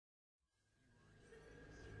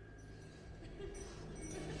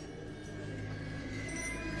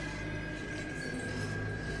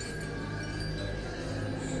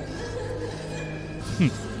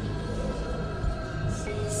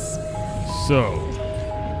So,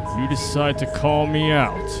 you decide to call me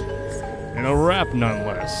out. In a rap,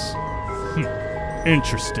 nonetheless.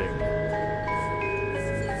 Interesting.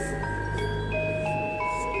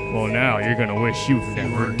 Well, now you're gonna wish you've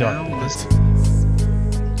never done this.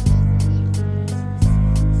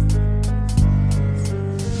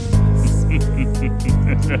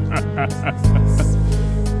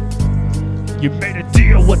 You made a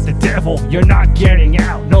deal with the devil, you're not getting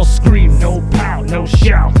out. No scream, no pout, no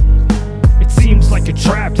shout. It seems like you're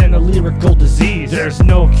trapped in a lyrical disease. There's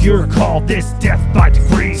no cure, call this death by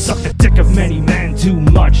degrees. Suck the dick of many men, too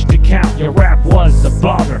much to count. Your rap was a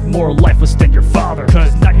bother, more lifeless than your father.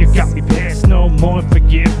 Cause now you got me pissed, no more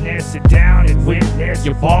forgiveness. Sit down and witness,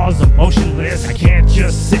 your balls are motionless. I can't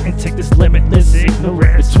just sit and take this limitless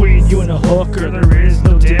ignorance. Between you and a hooker, there is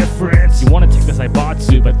no difference. You wanna take this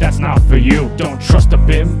Ibatsu, but that's not for you. Don't trust a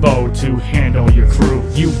bimbo to handle your crew.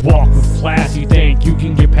 You walk with class, you think you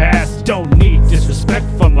can get past. Don't need disrespect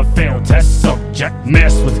from a failed test subject.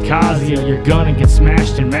 Mess with Kazuya, you're gonna get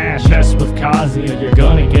smashed and mashed. Mess with Kazuya, you're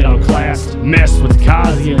gonna get outclassed. Mess with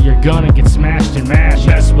Kazuya, you're gonna get smashed and mashed.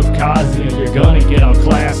 Mess with Kazuya, you're gonna get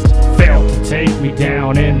outclassed. Failed to take me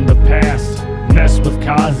down in the past. Mess with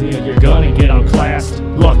Kazuya, you're gonna get outclassed.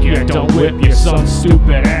 Lucky I don't whip your son's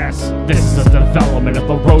stupid ass. This is a development of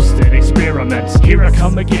a roasted experiment. Here I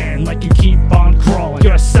come again, like you keep on crawling.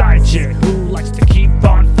 You're a side chick who likes to keep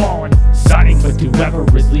on falling. Siding with whoever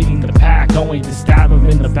is leading the pack, only to stab him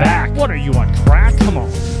in the back. What are you, on crack? Come on.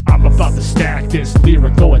 I'm about to stack this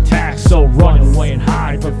lyrical attack, so run away and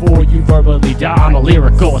hide before you verbally die. I'm a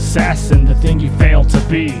lyrical assassin, the thing you failed to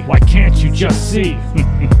be. Why can't you just see?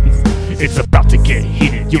 It's about to get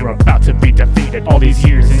heated, you're about to be defeated. All these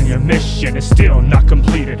years and your mission is still not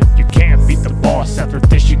completed. You can't beat the boss, after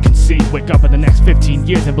this you can see. Wake up in the next 15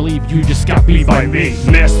 years and believe you just got beat by me.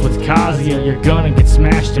 Mess with Kazuya, you're gonna get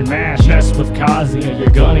smashed and mashed. Mess with Kazuya, you're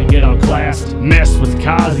gonna get outclassed. Mess with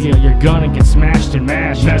Kazuya, you're gonna get smashed and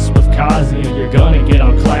mashed. Mess with Kazuya, you're gonna get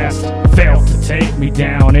outclassed. Failed to take me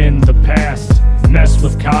down in the past. Mess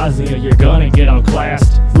with Kazuya, you're gonna get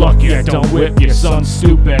outclassed. Lucky I don't whip your son's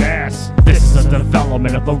stupid ass. This is a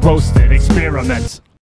development of a roasted experiment.